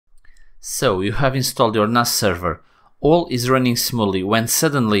So you have installed your NAS server. All is running smoothly when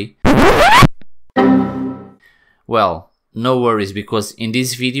suddenly... Well, no worries, because in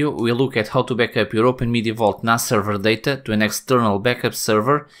this video we'll look at how to backup your Openmediavault NAS server data to an external backup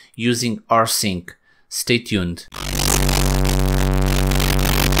server using rsync. Stay tuned.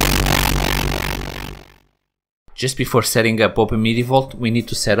 Just before setting up Openmediavault, we need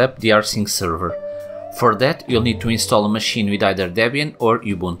to set up the rsync server. For that, you'll need to install a machine with either Debian or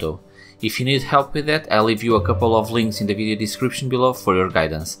Ubuntu. If you need help with that, I'll leave you a couple of links in the video description below for your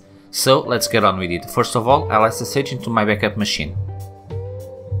guidance. So let's get on with it. First of all, I'll SSH into my backup machine.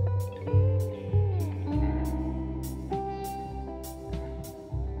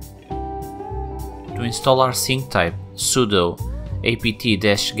 To install rsync, type sudo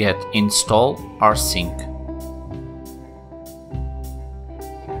apt-get install rsync.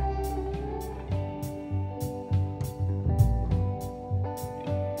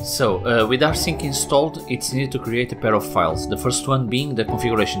 So, with rsync installed, it's needed to create a pair of files, the first one being the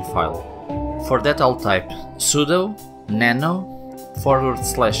configuration file. For that I'll type sudo nano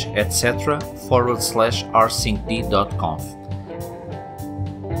 /etc /rsyncd.conf.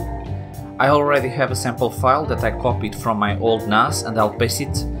 I already have a sample file that I copied from my old NAS and I'll paste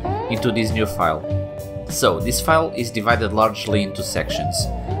it into this new file. So, this file is divided largely into sections: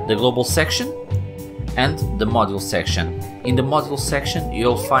 the global section and the module section. In the module section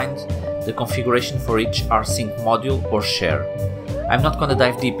you'll find the configuration for each rsync module or share. I'm not gonna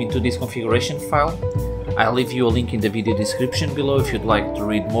dive deep into this configuration file. I'll leave you a link in the video description below if you'd like to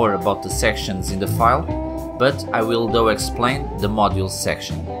read more about the sections in the file, but I will though explain the modules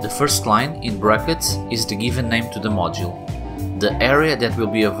section. The first line in brackets is the given name to the module, the area that will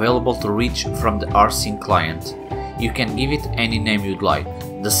be available to reach from the rsync client. You can give it any name you'd like.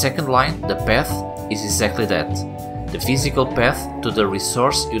 The second line, the path, is exactly that, the physical path to the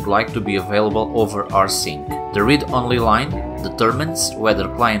resource you'd like to be available over rsync. The read-only line determines whether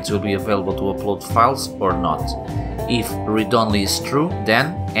clients will be available to upload files or not. If read-only is true,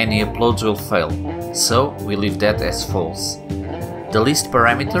 then any uploads will fail, so we leave that as false. The list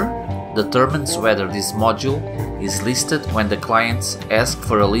parameter determines whether this module is listed when the clients ask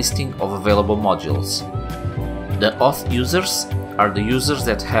for a listing of available modules. The auth users are the users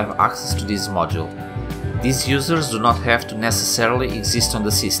that have access to this module. These users do not have to necessarily exist on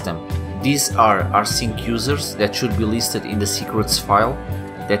the system. These are rsync users that should be listed in the secrets file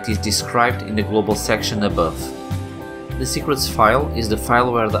that is described in the global section above. The secrets file is the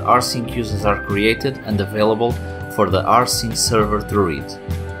file where the rsync users are created and available for the rsync server to read.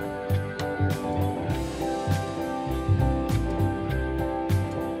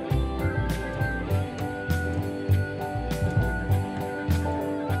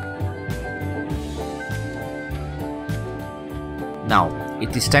 Now,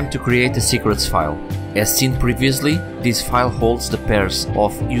 it is time to create a secrets file. As seen previously, this file holds the pairs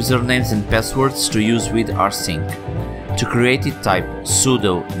of usernames and passwords to use with rsync. To create it, type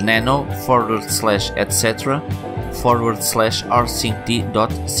sudo nano /etc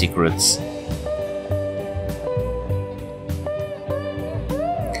 /rsyncd.secrets.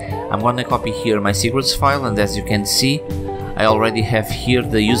 I'm gonna copy here my secrets file, and as you can see, I already have here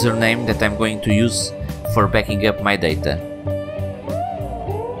the username that I'm going to use for backing up my data.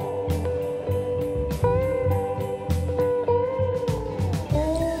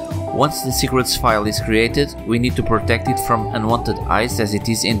 Once the secrets file is created, we need to protect it from unwanted eyes as it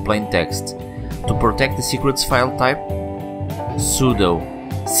is in plain text. To protect the secrets file, type sudo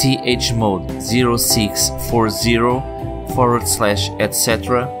chmod 0640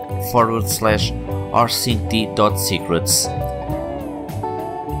 /etc /rsyncd.secrets.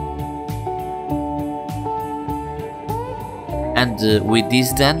 And with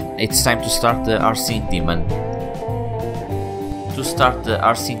this done, it's time to start the rsync daemon. To start the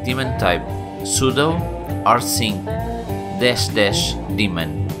rsync daemon, type sudo rsync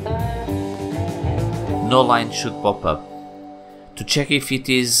 --daemon. No line should pop up. To check if it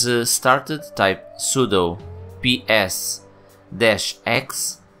is started, type sudo ps-x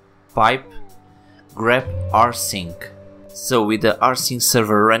pipe grep rsync. So with the rsync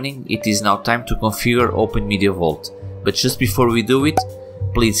server running, it is now time to configure Openmediavault. But just before we do it,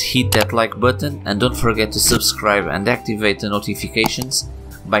 please hit that like button and don't forget to subscribe and activate the notifications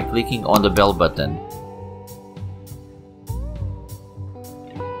by clicking on the bell button.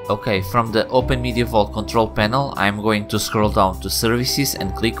 Okay, from the Openmediavault control panel, I'm going to scroll down to services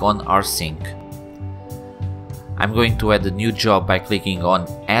and click on rsync. I'm going to add a new job by clicking on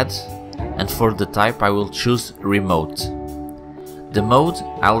add, and for the type I will choose remote. The mode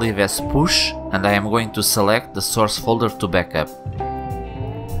I'll leave as push, and I am going to select the source folder to backup.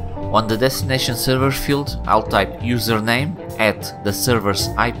 On the destination server field, I'll type username at the server's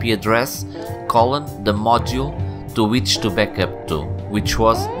IP address, the module to which to backup to, which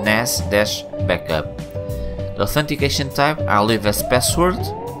was NAS-Backup. The authentication type I'll leave as password,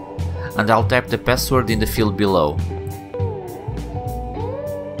 and I'll type the password in the field below.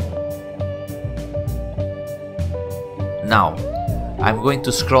 Now, I'm going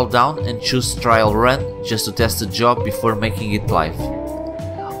to scroll down and choose trial run just to test the job before making it live.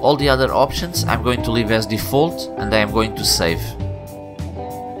 All the other options I'm going to leave as default and I am going to save.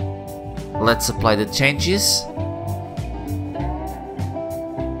 Let's apply the changes.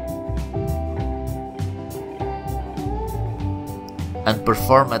 And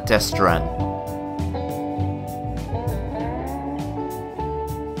perform a test run.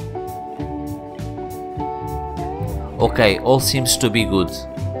 Okay, all seems to be good.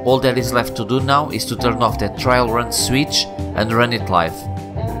 All that is left to do now is to turn off that trial run switch and run it live.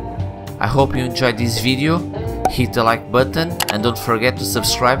 I hope you enjoyed this video, hit the like button and don't forget to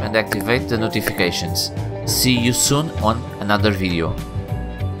subscribe and activate the notifications. See you soon on another video.